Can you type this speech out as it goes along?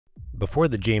Before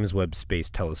the James Webb Space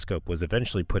Telescope was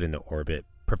eventually put into orbit,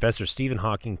 Professor Stephen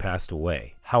Hawking passed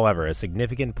away. However, a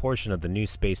significant portion of the new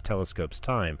space telescope's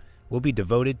time will be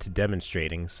devoted to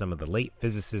demonstrating some of the late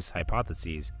physicist's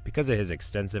hypotheses because of his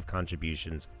extensive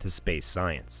contributions to space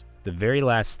science. The very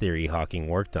last theory Hawking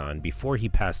worked on before he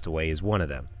passed away is one of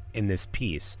them. In this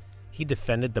piece, he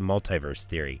defended the multiverse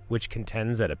theory, which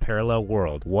contends that a parallel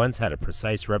world once had a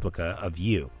precise replica of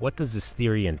you. What does this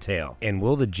theory entail? And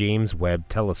will the James Webb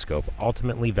Telescope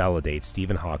ultimately validate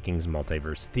Stephen Hawking's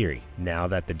multiverse theory? Now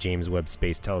that the James Webb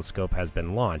Space Telescope has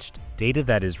been launched, data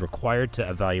that is required to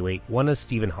evaluate one of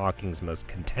Stephen Hawking's most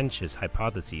contentious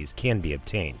hypotheses can be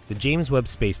obtained. The James Webb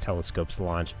Space Telescope's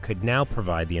launch could now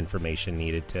provide the information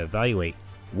needed to evaluate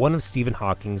one of Stephen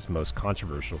Hawking's most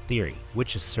controversial theory,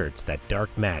 which asserts that dark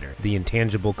matter, the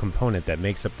intangible component that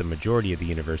makes up the majority of the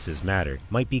universe's matter,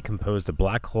 might be composed of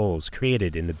black holes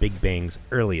created in the Big Bang's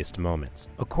earliest moments.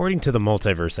 According to the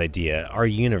multiverse idea, our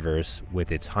universe,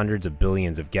 with its hundreds of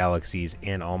billions of galaxies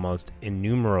and almost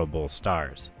innumerable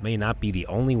stars, may not be the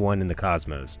only one in the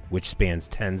cosmos, which spans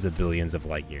tens of billions of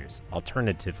light years.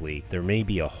 Alternatively, there may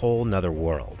be a whole nother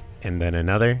world, and then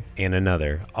another, and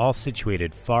another, all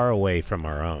situated far away from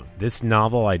our own. This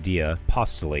novel idea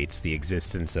postulates the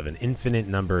existence of an infinite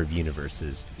number of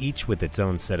universes, each with its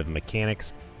own set of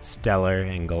mechanics, stellar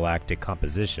and galactic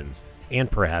compositions,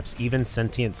 and perhaps even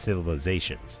sentient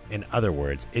civilizations. In other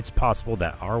words, it's possible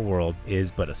that our world is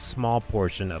but a small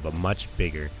portion of a much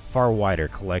bigger, far wider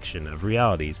collection of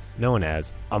realities known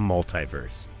as a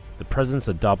multiverse. The presence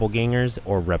of doppelgangers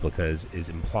or replicas is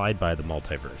implied by the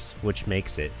multiverse, which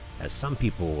makes it, as some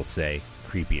people will say,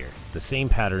 creepier. The same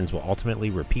patterns will ultimately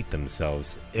repeat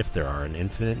themselves if there are an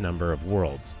infinite number of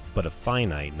worlds, but a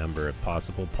finite number of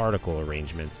possible particle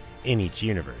arrangements in each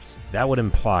universe. That would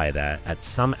imply that, at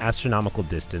some astronomical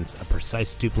distance, a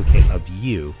precise duplicate of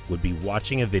you would be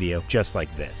watching a video just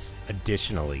like this.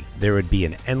 Additionally, there would be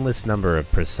an endless number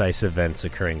of precise events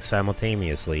occurring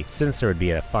simultaneously, since there would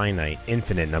be a finite,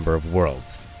 infinite number of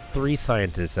worlds. 3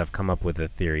 scientists have come up with a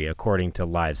theory, according to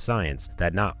Live Science,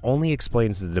 that not only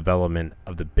explains the development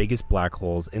of the biggest black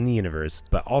holes in the universe,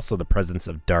 but also the presence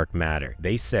of dark matter.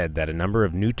 They said that a number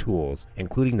of new tools,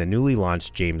 including the newly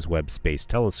launched James Webb Space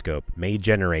Telescope, may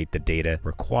generate the data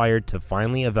required to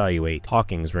finally evaluate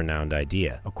Hawking's renowned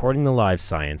idea. According to Live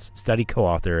Science, study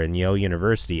co-author and Yale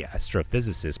University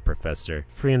astrophysicist Professor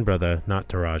Priyanbrata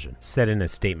Natarajan said in a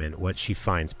statement what she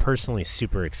finds personally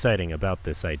super exciting about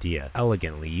this idea.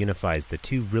 Elegantly unifies the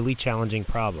 2 really challenging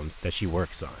problems that she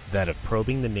works on, that of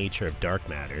probing the nature of dark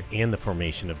matter and the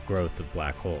formation of growth of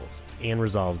black holes, and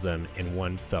resolves them in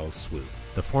one fell swoop.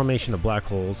 The formation of black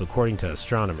holes, according to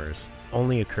astronomers,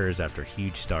 only occurs after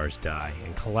huge stars die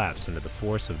and collapse under the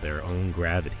force of their own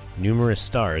gravity. Numerous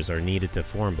stars are needed to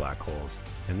form black holes,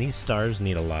 and these stars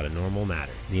need a lot of normal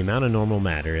matter. The amount of normal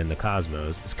matter in the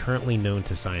cosmos is currently known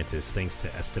to scientists thanks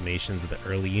to estimations of the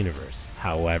early universe.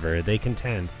 However, they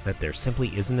contend that there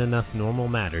simply isn't enough normal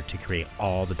matter to create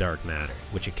all the dark matter,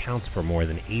 which accounts for more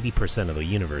than 80% of the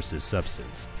universe's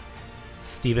substance.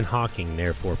 Stephen Hawking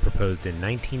therefore proposed in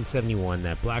 1971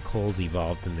 that black holes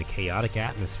evolved in the chaotic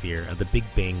atmosphere of the Big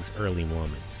Bang's early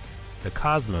moments. The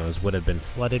cosmos would have been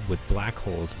flooded with black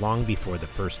holes long before the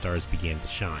first stars began to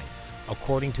shine.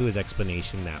 According to his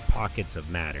explanation, that pockets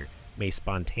of matter may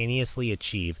spontaneously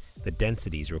achieve the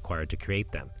densities required to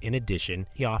create them. In addition,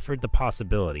 he offered the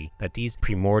possibility that these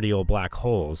primordial black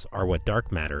holes are what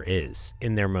dark matter is.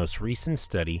 In their most recent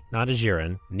study,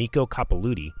 Nadajiran, Nico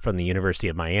Cappelluti from the University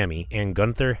of Miami, and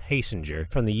Gunther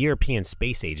Hasinger from the European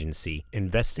Space Agency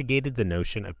investigated the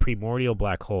notion of primordial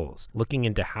black holes, looking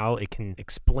into how it can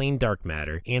explain dark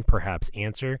matter and perhaps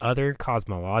answer other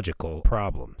cosmological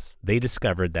problems. They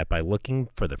discovered that by looking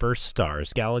for the first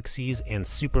stars, galaxies, and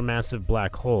supermassive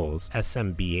black holes,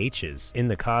 SMBHs, in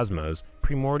the cosmos,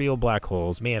 primordial black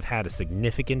holes may have had a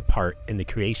significant part in the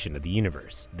creation of the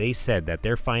universe. They said that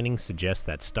their findings suggest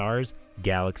that stars,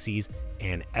 galaxies,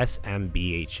 and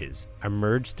SMBHs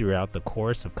emerged throughout the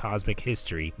course of cosmic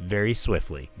history very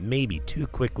swiftly, maybe too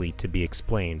quickly to be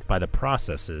explained by the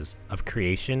processes of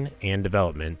creation and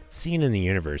development seen in the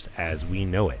universe as we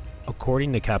know it.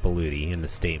 According to Cappelluti in the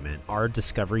statement, our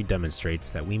discovery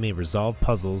demonstrates that we may resolve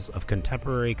puzzles of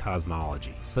contemporary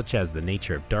cosmology, such as the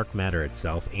nature of dark matter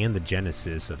itself and the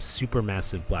genesis of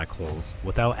supermassive black holes,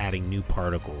 without adding new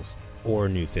particles or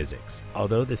new physics.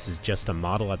 Although this is just a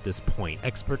model at this point,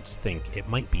 experts think it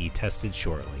might be tested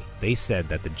shortly. They said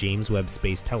that the James Webb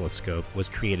Space Telescope was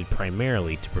created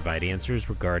primarily to provide answers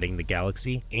regarding the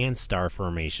galaxy and star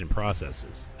formation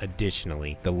processes.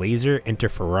 Additionally, the Laser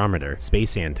Interferometer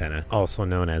Space Antenna, also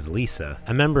known as LISA,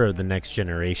 a member of the next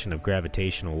generation of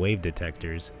gravitational wave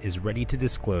detectors, is ready to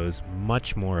disclose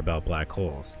much more about black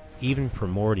holes, even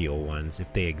primordial ones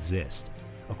if they exist.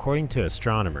 According to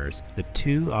astronomers, the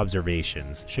two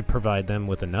observations should provide them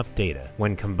with enough data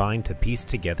when combined to piece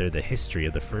together the history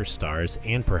of the first stars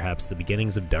and perhaps the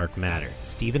beginnings of dark matter.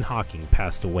 Stephen Hawking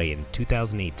passed away in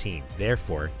 2018.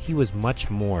 Therefore, he was much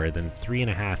more than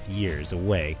 3.5 years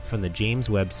away from the James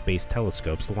Webb Space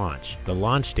Telescope's launch. The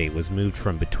launch date was moved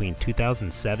from between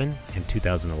 2007 and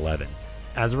 2011.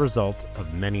 As a result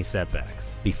of many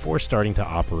setbacks. Before starting to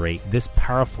operate, this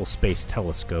powerful space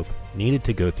telescope needed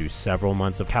to go through several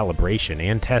months of calibration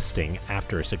and testing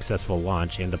after a successful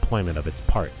launch and deployment of its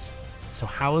parts. So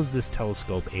how is this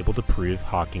telescope able to prove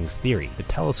Hawking's theory? The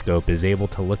telescope is able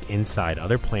to look inside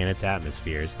other planets'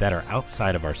 atmospheres that are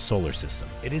outside of our solar system.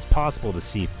 It is possible to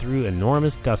see through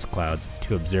enormous dust clouds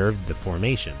to observe the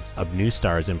formations of new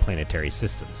stars and planetary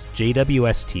systems.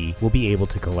 JWST will be able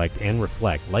to collect and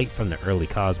reflect light from the early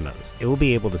cosmos. It will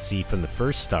be able to see from the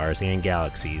first stars and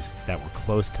galaxies that were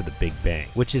close to the Big Bang,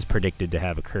 which is predicted to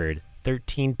have occurred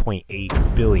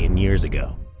 13.8 billion years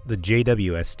ago. The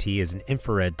JWST is an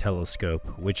infrared telescope,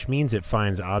 which means it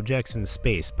finds objects in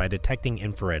space by detecting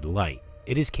infrared light.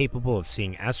 It is capable of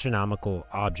seeing astronomical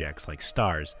objects like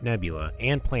stars, nebula,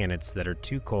 and planets that are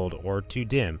too cold or too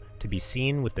dim to be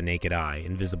seen with the naked eye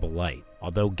in visible light.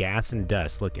 Although gas and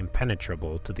dust look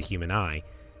impenetrable to the human eye,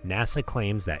 NASA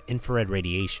claims that infrared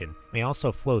radiation may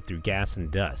also flow through gas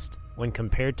and dust. When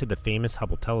compared to the famous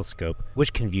Hubble telescope,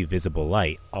 which can view visible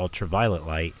light, ultraviolet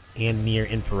light, and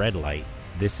near-infrared light,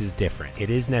 this is different. It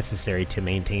is necessary to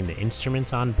maintain the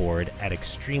instruments on board at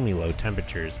extremely low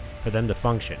temperatures for them to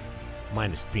function,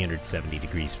 minus 370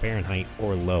 degrees Fahrenheit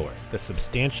or lower. The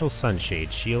substantial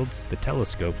sunshade shields the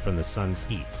telescope from the sun's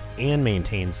heat and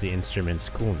maintains the instrument's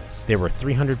coolness. There were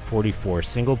 344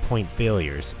 single-point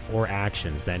failures or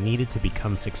actions that needed to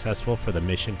become successful for the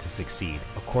mission to succeed,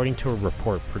 according to a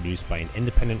report produced by an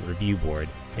independent review board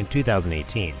in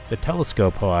 2018. The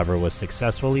telescope, however, was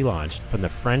successfully launched from the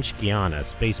French Guiana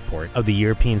spaceport of the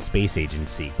European Space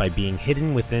Agency by being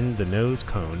hidden within the nose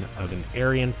cone of an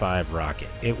Ariane 5 rocket.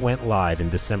 It went live in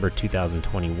December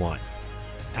 2021.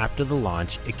 After the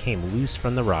launch, it came loose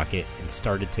from the rocket and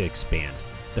started to expand.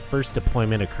 The first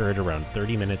deployment occurred around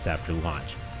 30 minutes after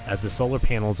launch, as the solar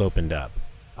panels opened up,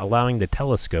 allowing the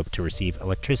telescope to receive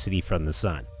electricity from the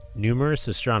sun. Numerous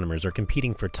astronomers are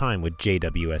competing for time with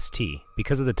JWST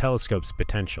because of the telescope's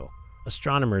potential.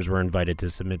 Astronomers were invited to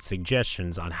submit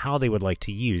suggestions on how they would like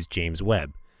to use James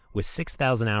Webb, with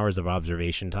 6,000 hours of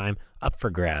observation time up for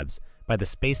grabs by the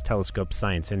Space Telescope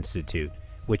Science Institute,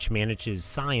 which manages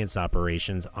science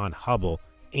operations on Hubble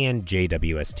and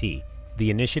JWST.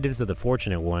 The initiatives of the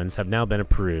fortunate ones have now been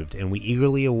approved, and we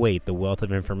eagerly await the wealth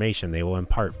of information they will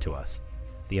impart to us.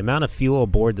 The amount of fuel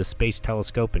aboard the Space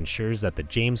Telescope ensures that the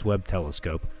James Webb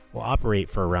Telescope will operate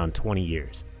for around 20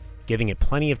 years, giving it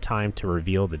plenty of time to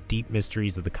reveal the deep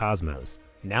mysteries of the cosmos.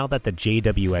 Now that the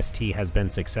JWST has been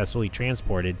successfully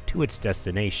transported to its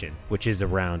destination, which is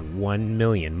around 1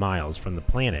 million miles from the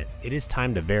planet, it is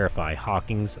time to verify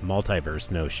Hawking's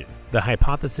multiverse notion. The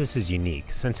hypothesis is unique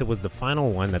since it was the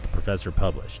final one that the professor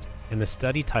published, in the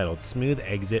study titled Smooth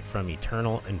Exit from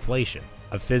Eternal Inflation,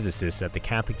 of physicists at the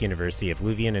Catholic University of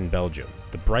Leuven in Belgium.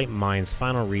 The bright mind's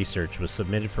final research was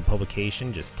submitted for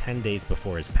publication just 10 days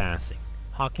before his passing.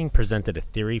 Hawking presented a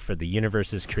theory for the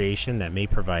universe's creation that may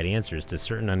provide answers to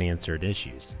certain unanswered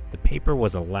issues. The paper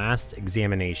was a last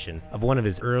examination of one of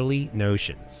his early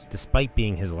notions, despite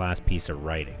being his last piece of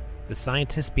writing. The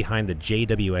scientists behind the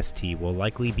JWST will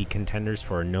likely be contenders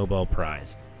for a Nobel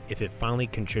Prize if it finally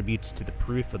contributes to the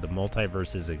proof of the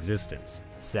multiverse's existence.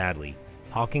 Sadly,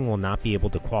 Hawking will not be able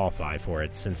to qualify for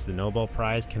it since the Nobel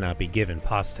Prize cannot be given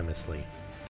posthumously.